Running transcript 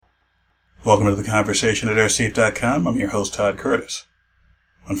Welcome to the conversation at airsafe.com. I'm your host, Todd Curtis.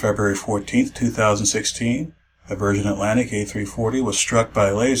 On February 14th, 2016, a Virgin Atlantic A340 was struck by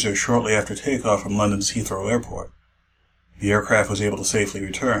a laser shortly after takeoff from London's Heathrow Airport. The aircraft was able to safely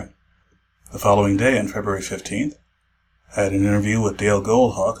return. The following day, on February 15th, I had an interview with Dale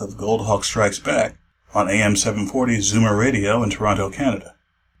Goldhawk of Goldhawk Strikes Back on AM 740 Zoomer Radio in Toronto, Canada.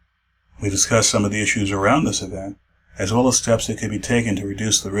 We discussed some of the issues around this event, as well as steps that could be taken to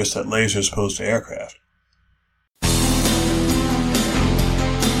reduce the risk that lasers pose to aircraft.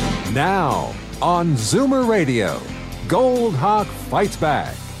 Now, on Zoomer Radio, Goldhawk Fights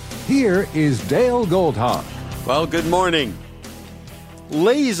Back. Here is Dale Goldhawk. Well, good morning.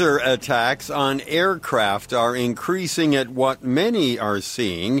 Laser attacks on aircraft are increasing at what many are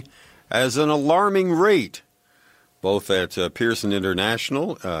seeing as an alarming rate, both at Pearson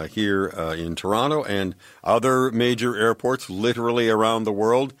International here in Toronto and other major airports literally around the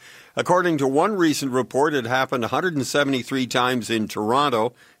world. According to one recent report, it happened 173 times in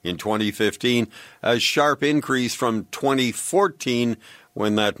Toronto in 2015, a sharp increase from 2014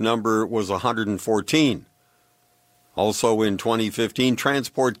 when that number was 114. Also in 2015,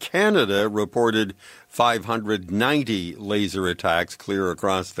 Transport Canada reported 590 laser attacks clear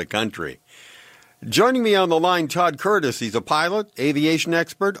across the country. Joining me on the line, Todd Curtis. He's a pilot, aviation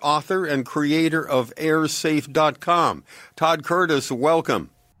expert, author, and creator of airsafe.com. Todd Curtis,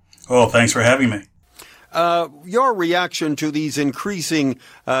 welcome. Oh, thanks for having me. Your reaction to these increasing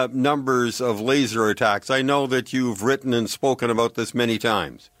numbers of laser attacks. I know that you've written and spoken about this many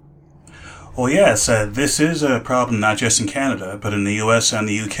times. Well, yes, this is a problem not just in Canada, but in the U.S. and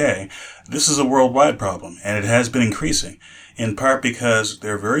the U.K. This is a worldwide problem, and it has been increasing, in part because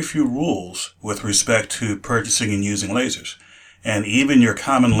there are very few rules with respect to purchasing and using lasers. And even your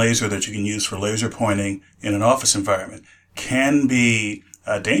common laser that you can use for laser pointing in an office environment can be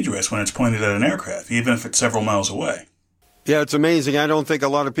dangerous when it's pointed at an aircraft, even if it's several miles away. Yeah, it's amazing. I don't think a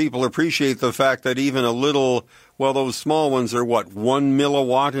lot of people appreciate the fact that even a little, well, those small ones are 1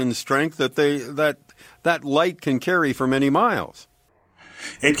 milliwatt in strength, that light can carry for many miles.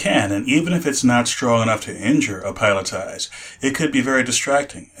 It can, and even if it's not strong enough to injure a pilot's eyes, it could be very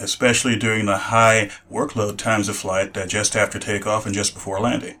distracting, especially during the high workload times of flight just after takeoff and just before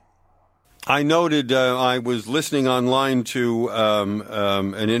landing. I noted, I was listening online to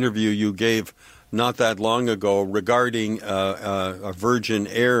an interview you gave not that long ago regarding a Virgin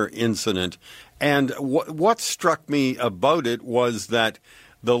Air incident. And what struck me about it was that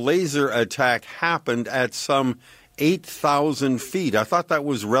the laser attack happened at some 8,000 feet. I thought that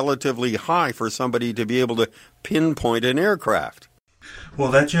was relatively high for somebody to be able to pinpoint an aircraft.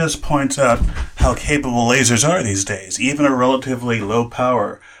 Well, that just points out how capable lasers are these days. Even a relatively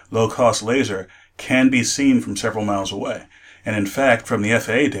low-power, low-cost laser can be seen from several miles away. And in fact, from the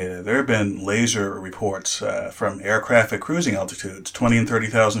FAA data, there have been laser reports from aircraft at cruising altitudes, 20 and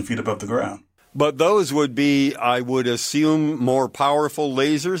 30,000 feet above the ground. But those would be, I would assume, more powerful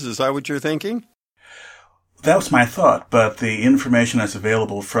lasers. Is that what you're thinking? That was my thought, but the information that's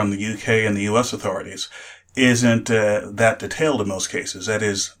available from the UK and the US authorities isn't that detailed in most cases. That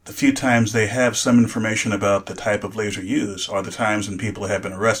is, the few times they have some information about the type of laser used are the times when people have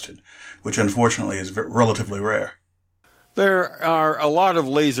been arrested, which unfortunately is relatively rare. There are a lot of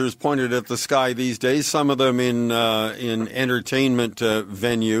lasers pointed at the sky these days, some of them in entertainment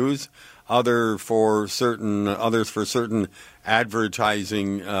venues, others for certain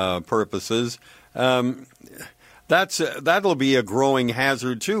advertising purposes. That'll be a growing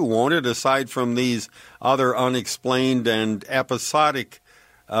hazard too, won't it, aside from these other unexplained and episodic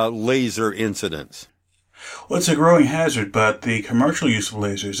laser incidents? Well, it's a growing hazard, but the commercial use of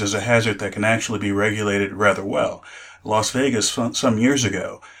lasers is a hazard that can actually be regulated rather well. Las Vegas, some years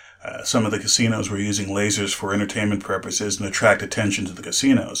ago, some of the casinos were using lasers for entertainment purposes and attract attention to the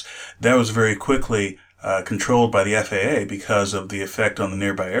casinos. That was very quickly controlled by the FAA because of the effect on the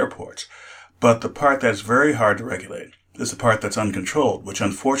nearby airports. But the part that's very hard to regulate is the part that's uncontrolled, which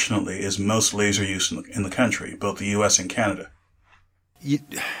unfortunately is most laser use in the country, both the U.S. and Canada.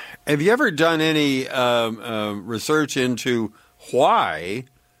 Have you ever done any research into why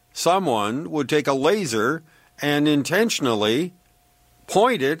someone would take a laser and intentionally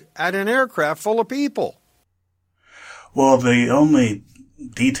point it at an aircraft full of people? Well, the only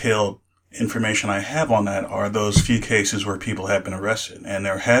detailed information I have on that are those few cases where people have been arrested. And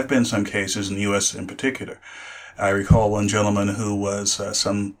there have been some cases in the U.S. in particular. I recall one gentleman who was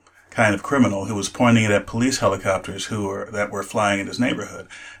some kind of criminal who was pointing it at police helicopters that were flying in his neighborhood,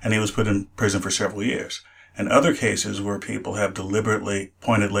 and he was put in prison for several years. And other cases where people have deliberately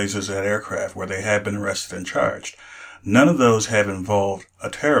pointed lasers at aircraft where they have been arrested and charged. None of those have involved a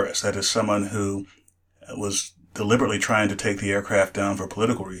terrorist, that is, someone who was deliberately trying to take the aircraft down for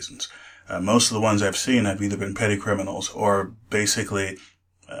political reasons. Most of the ones I've seen have either been petty criminals or basically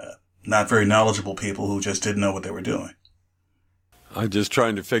not very knowledgeable people who just didn't know what they were doing. I'm just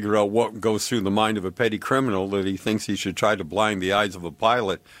trying to figure out what goes through the mind of a petty criminal that he thinks he should try to blind the eyes of a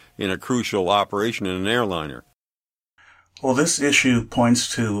pilot in a crucial operation in an airliner. Well, this issue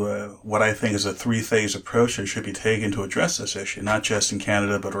points to what I think is a three-phase approach that should be taken to address this issue, not just in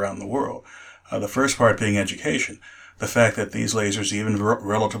Canada but around the world. The first part being education. The fact that these lasers, even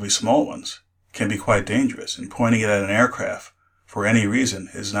relatively small ones, can be quite dangerous, and pointing it at an aircraft for any reason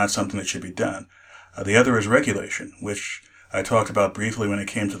is not something that should be done. The other is regulation, which I talked about briefly when it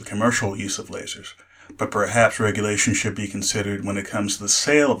came to the commercial use of lasers. But perhaps regulation should be considered when it comes to the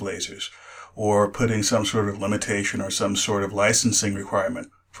sale of lasers, or putting some sort of limitation or some sort of licensing requirement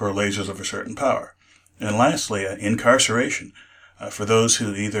for lasers of a certain power. And lastly, incarceration. For those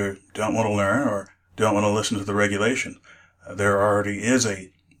who either don't want to learn or don't want to listen to the regulation, there already is a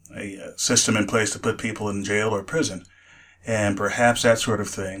system in place to put people in jail or prison. And perhaps that sort of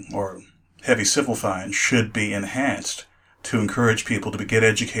thing, or heavy civil fines, should be enhanced to encourage people to get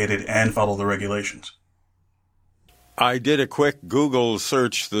educated and follow the regulations. I did a quick Google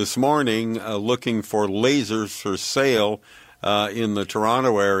search this morning looking for lasers for sale in the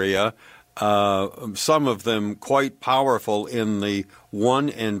Toronto area. Some of them quite powerful in the 1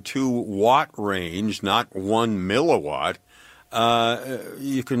 and 2 watt range, not 1 milliwatt.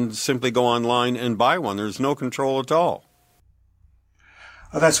 You can simply go online and buy one. There's no control at all.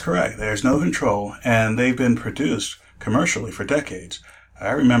 Oh, that's correct. There's no control, and they've been produced commercially for decades.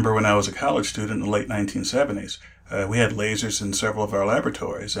 I remember when I was a college student in the late 1970s, we had lasers in several of our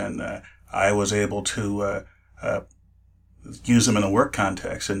laboratories, and I was able to use them in a work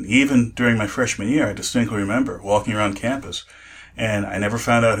context. And even during my freshman year, I distinctly remember walking around campus, and I never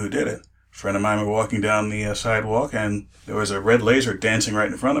found out who did it. A friend of mine were walking down the sidewalk, and there was a red laser dancing right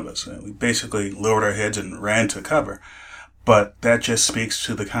in front of us. And we basically lowered our heads and ran to cover. But that just speaks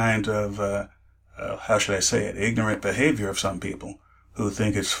to the kind of, how should I say it, ignorant behavior of some people who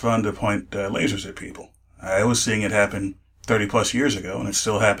think it's fun to point lasers at people. I was seeing it happen 30 plus years ago, and it's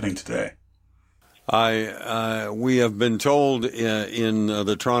still happening today. We have been told in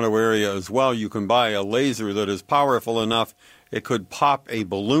the Toronto area as well, you can buy a laser that is powerful enough it could pop a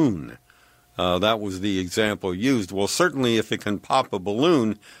balloon. That was the example used. Well, certainly if it can pop a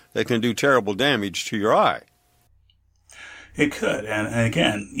balloon, it can do terrible damage to your eye. It could, and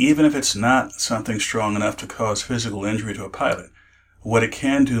again, even if it's not something strong enough to cause physical injury to a pilot, what it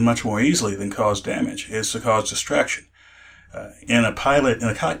can do much more easily than cause damage is to cause distraction. In a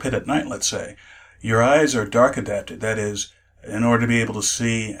cockpit at night, let's say, your eyes are dark adapted. That is, in order to be able to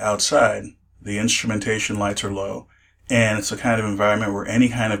see outside, the instrumentation lights are low, and it's a kind of environment where any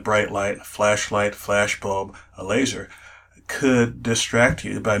kind of bright light, flashlight, flash bulb, a laser, could distract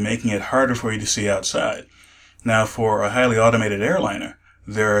you by making it harder for you to see outside. Now, for a highly automated airliner,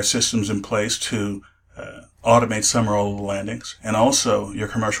 there are systems in place to automate some or all of the landings, and also your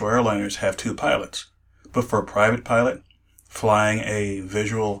commercial airliners have 2 pilots. But for a private pilot flying a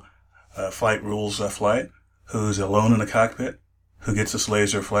visual flight rules flight, who's alone in the cockpit, who gets this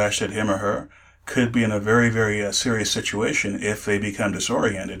laser flashed at him or her, could be in a very, very serious situation if they become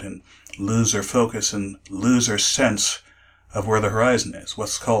disoriented and lose their focus and lose their sense of where the horizon is,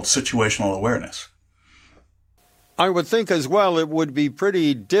 what's called situational awareness. I would think as well it would be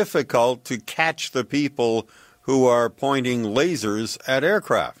pretty difficult to catch the people who are pointing lasers at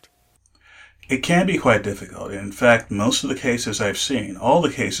aircraft. It can be quite difficult. In fact, most of the cases I've seen, all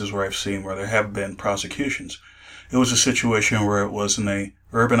the cases where I've seen where there have been prosecutions, it was a situation where it was in a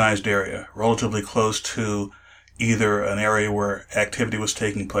urbanized area, relatively close to either an area where activity was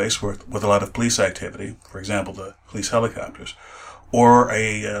taking place with a lot of police activity, for example, the police helicopters, or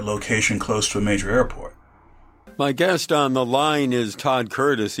a location close to a major airport. My guest on the line is Todd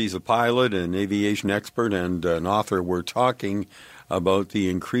Curtis. He's a pilot, an aviation expert, and an author. We're talking about the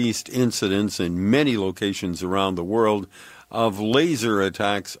increased incidence in many locations around the world of laser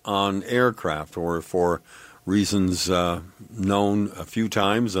attacks on aircraft, or for reasons known a few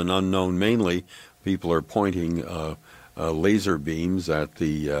times and unknown mainly. People are pointing laser beams at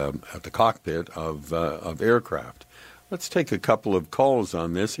the cockpit of aircraft. Let's take a couple of calls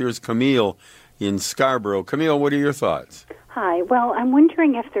on this. Here's Camille in Scarborough. Camille, what are your thoughts? Hi. Well, I'm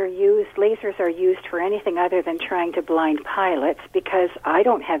wondering if lasers are used for anything other than trying to blind pilots, because I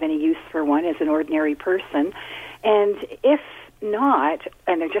don't have any use for one as an ordinary person. And if not,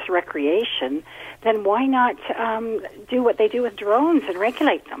 and they're just recreation, then why not do what they do with drones and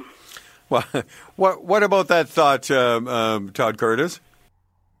regulate them? Well, what about that thought, Todd Curtis?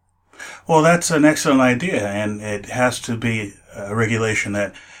 Well, that's an excellent idea, and it has to be a regulation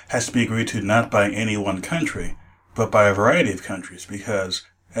that has to be agreed to not by any one country, but by a variety of countries, because,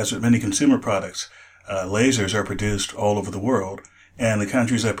 as with many consumer products, lasers are produced all over the world, and the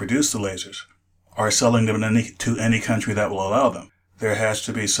countries that produce the lasers are selling them to any country that will allow them. There has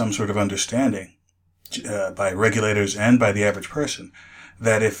to be some sort of understanding by regulators and by the average person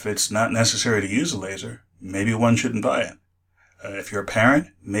that if it's not necessary to use a laser, maybe one shouldn't buy it. If you're a parent,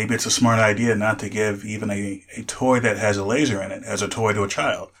 maybe it's a smart idea not to give even a toy that has a laser in it as a toy to a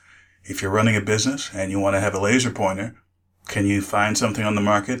child. If you're running a business and you want to have a laser pointer, can you find something on the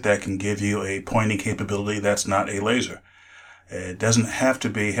market that can give you a pointing capability that's not a laser? It doesn't have to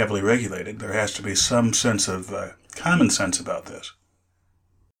be heavily regulated. There has to be some sense of common sense about this.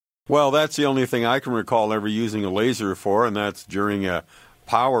 Well, that's the only thing I can recall ever using a laser for, and that's during a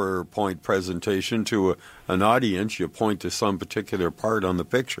PowerPoint presentation to an audience. You point to some particular part on the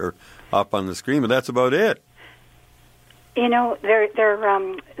picture up on the screen, and that's about it. You know, they're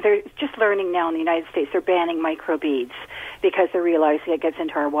just learning now in the United States. They're banning microbeads because they're realizing it gets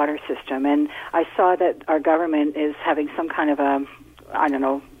into our water system. And I saw that our government is having some kind of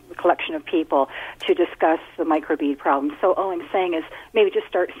collection of people to discuss the microbead problem. So all I'm saying is maybe just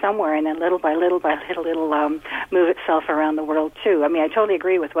start somewhere and then little by little move itself around the world too. I mean, I totally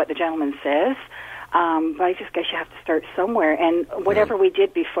agree with what the gentleman says, but I just guess you have to start somewhere. And whatever we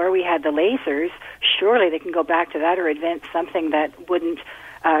did before we had the lasers, surely they can go back to that or invent something that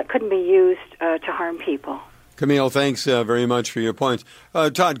couldn't be used to harm people. Camille, thanks very much for your points.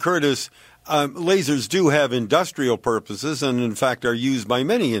 Todd Curtis, lasers do have industrial purposes and, in fact, are used by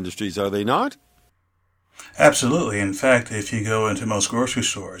many industries, are they not? Absolutely. In fact, if you go into most grocery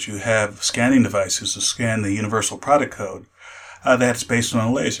stores, you have scanning devices to scan the universal product code that's based on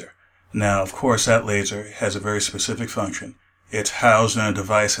a laser. Now, of course, that laser has a very specific function. It's housed in a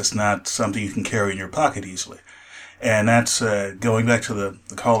device that's not something you can carry in your pocket easily. And that's going back to the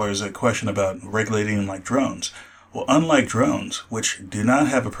caller's question about regulating like drones. Well, unlike drones, which do not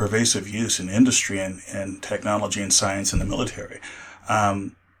have a pervasive use in industry and technology and science and the military,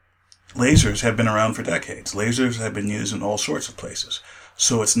 lasers have been around for decades. Lasers have been used in all sorts of places.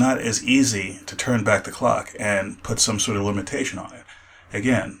 So it's not as easy to turn back the clock and put some sort of limitation on it.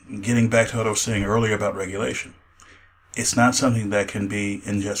 Again, getting back to what I was saying earlier about regulation, it's not something that can be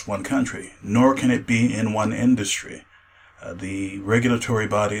in just one country, nor can it be in one industry. The regulatory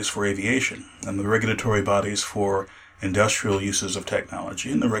bodies for aviation and the regulatory bodies for industrial uses of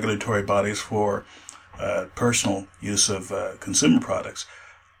technology and the regulatory bodies for personal use of consumer products,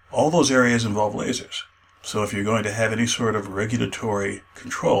 all those areas involve lasers. So if you're going to have any sort of regulatory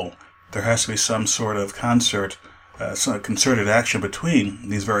control, there has to be some sort of concerted action between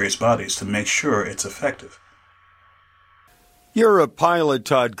these various bodies to make sure it's effective. You're a pilot,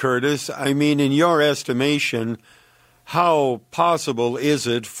 Todd Curtis. I mean, in your estimation, how possible is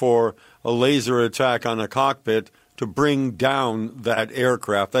it for a laser attack on a cockpit to bring down that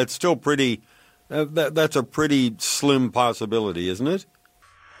aircraft? That's still that's a pretty slim possibility, isn't it?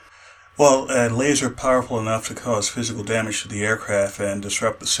 Well, a laser powerful enough to cause physical damage to the aircraft and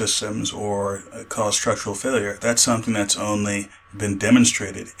disrupt the systems or cause structural failure, that's something that's only been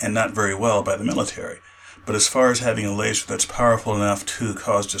demonstrated and not very well by the military. But as far as having a laser that's powerful enough to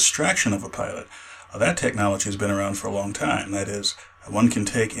cause distraction of a pilot, that technology has been around for a long time. That is, one can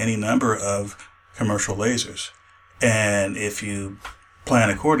take any number of commercial lasers, and if you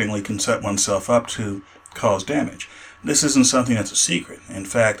plan accordingly, can set oneself up to cause damage. This isn't something that's a secret. In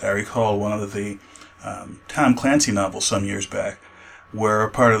fact, I recall one of the Tom Clancy novels some years back, where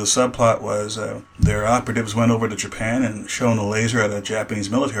part of the subplot was their operatives went over to Japan and shone a laser at a Japanese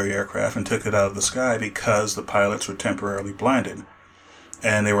military aircraft and took it out of the sky because the pilots were temporarily blinded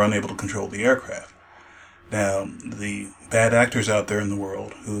and they were unable to control the aircraft. Now, the bad actors out there in the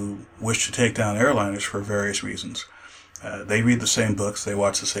world who wish to take down airliners for various reasons, they read the same books, they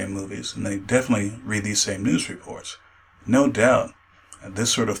watch the same movies, and they definitely read these same news reports. No doubt,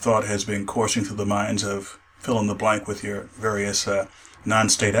 this sort of thought has been coursing through the minds of fill in the blank with your various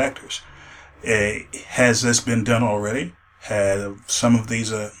non-state actors. Has this been done already? Have some of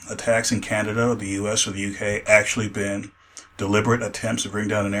these attacks in Canada, the U.S., or the U.K. actually been deliberate attempts to bring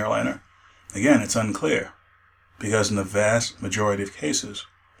down an airliner? Again, it's unclear, because in the vast majority of cases,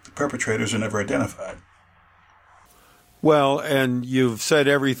 the perpetrators are never identified. Well, and you've said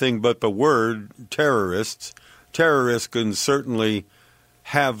everything but the word terrorists. Terrorists can certainly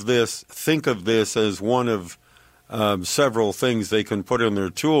think of this as one of several things they can put in their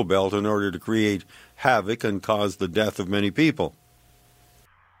tool belt in order to create havoc and cause the death of many people.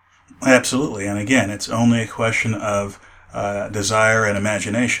 Absolutely. And again, it's only a question of desire and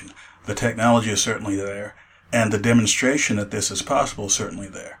imagination. The technology is certainly there, and the demonstration that this is possible is certainly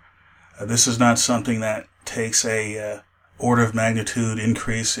there. This is not something that takes a order of magnitude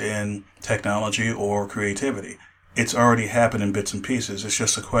increase in technology or creativity. It's already happened in bits and pieces. It's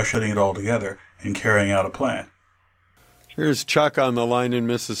just a question of putting it all together and carrying out a plan. Here's Chuck on the line in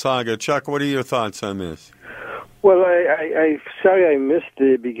Mississauga. Chuck, what are your thoughts on this? Well, I'm sorry I missed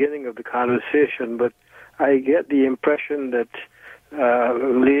the beginning of the conversation, but I get the impression that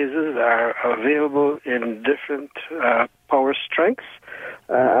lasers are available in different power strengths.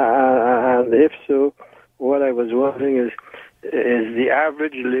 And if so, what I was wondering is the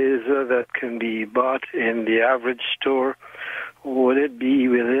average laser that can be bought in the average store, would it be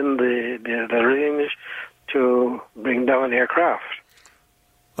within the range to bring down aircraft?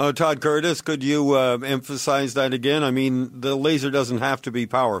 Todd Curtis, could you emphasize that again? I mean, the laser doesn't have to be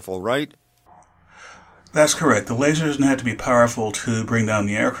powerful, right? That's correct. The laser doesn't have to be powerful to bring down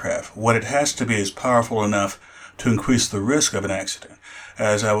the aircraft. What it has to be is powerful enough to increase the risk of an accident.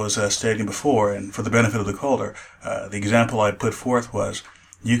 As I was stating before, and for the benefit of the caller, the example I put forth was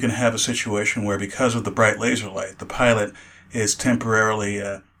you can have a situation where because of the bright laser light, the pilot is temporarily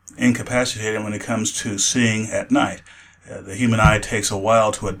incapacitated when it comes to seeing at night. The human eye takes a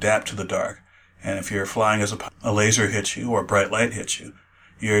while to adapt to the dark, and if you're flying as a laser hits you or a bright light hits you,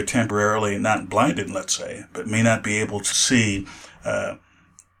 you're temporarily not blinded, let's say, but may not be able to see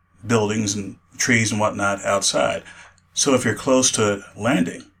buildings and trees and whatnot outside. So if you're close to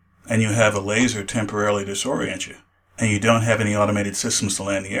landing and you have a laser temporarily disorient you, and you don't have any automated systems to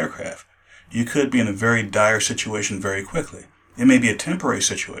land the aircraft, you could be in a very dire situation very quickly. It may be a temporary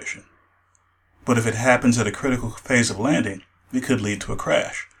situation, but if it happens at a critical phase of landing, it could lead to a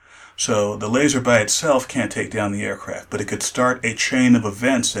crash. So the laser by itself can't take down the aircraft, but it could start a chain of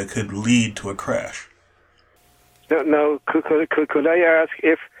events that could lead to a crash. Now, could I ask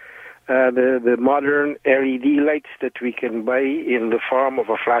if the modern LED lights that we can buy in the form of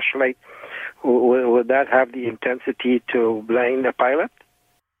a flashlight, would that have the intensity to blind a pilot?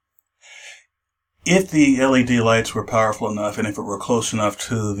 If the LED lights were powerful enough and if it were close enough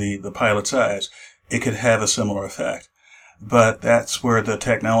to the pilot's eyes, it could have a similar effect. But that's where the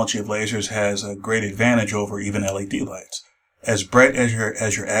technology of lasers has a great advantage over even LED lights. As bright as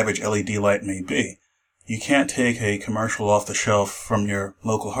your average LED light may be, you can't take a commercial off the shelf from your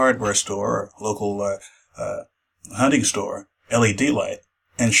local hardware store or local hunting store LED light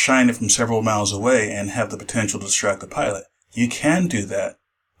and shine it from several miles away and have the potential to distract the pilot. You can do that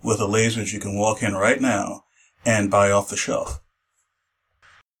with the lasers you can walk in right now and buy off the shelf.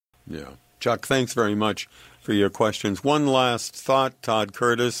 Yeah. Chuck, thanks very much for your questions. One last thought, Todd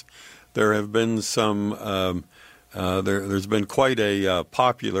Curtis. There have been some, there's been quite a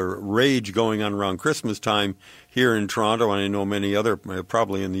popular rage going on around Christmas time here in Toronto, and I know many other,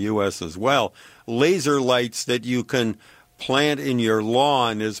 probably in the U.S. as well. Laser lights that you can plant in your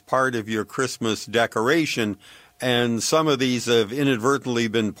lawn as part of your Christmas decoration. And some of these have inadvertently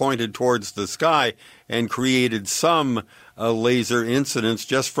been pointed towards the sky and created some laser incidents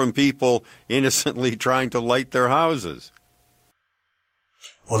just from people innocently trying to light their houses.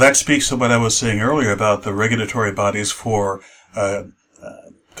 Well, that speaks to what I was saying earlier about the regulatory bodies for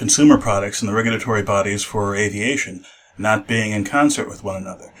consumer products and the regulatory bodies for aviation not being in concert with one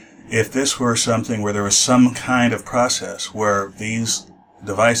another. If this were something where there was some kind of process where these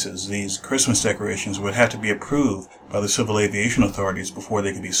devices, these Christmas decorations, would have to be approved by the civil aviation authorities before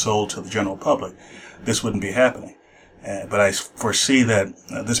they could be sold to the general public, this wouldn't be happening. But I foresee that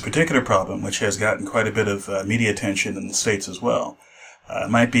this particular problem, which has gotten quite a bit of media attention in the States as well,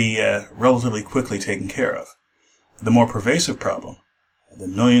 might be relatively quickly taken care of. The more pervasive problem, the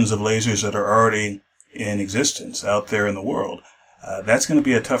millions of lasers that are already in existence out there in the world, that's going to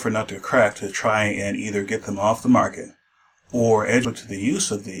be a tougher nut to crack to try and either get them off the market or educate to the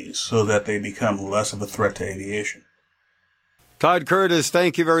use of these so that they become less of a threat to aviation. Todd Curtis,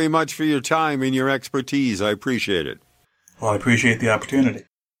 thank you very much for your time and your expertise. I appreciate it. Well, I appreciate the opportunity.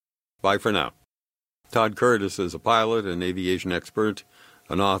 Bye for now. Todd Curtis is a pilot and aviation expert,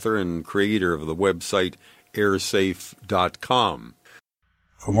 an author and creator of the website airsafe.com.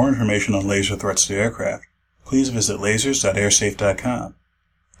 For more information on laser threats to aircraft, please visit lasers.airsafe.com.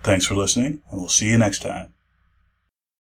 Thanks for listening, and we'll see you next time.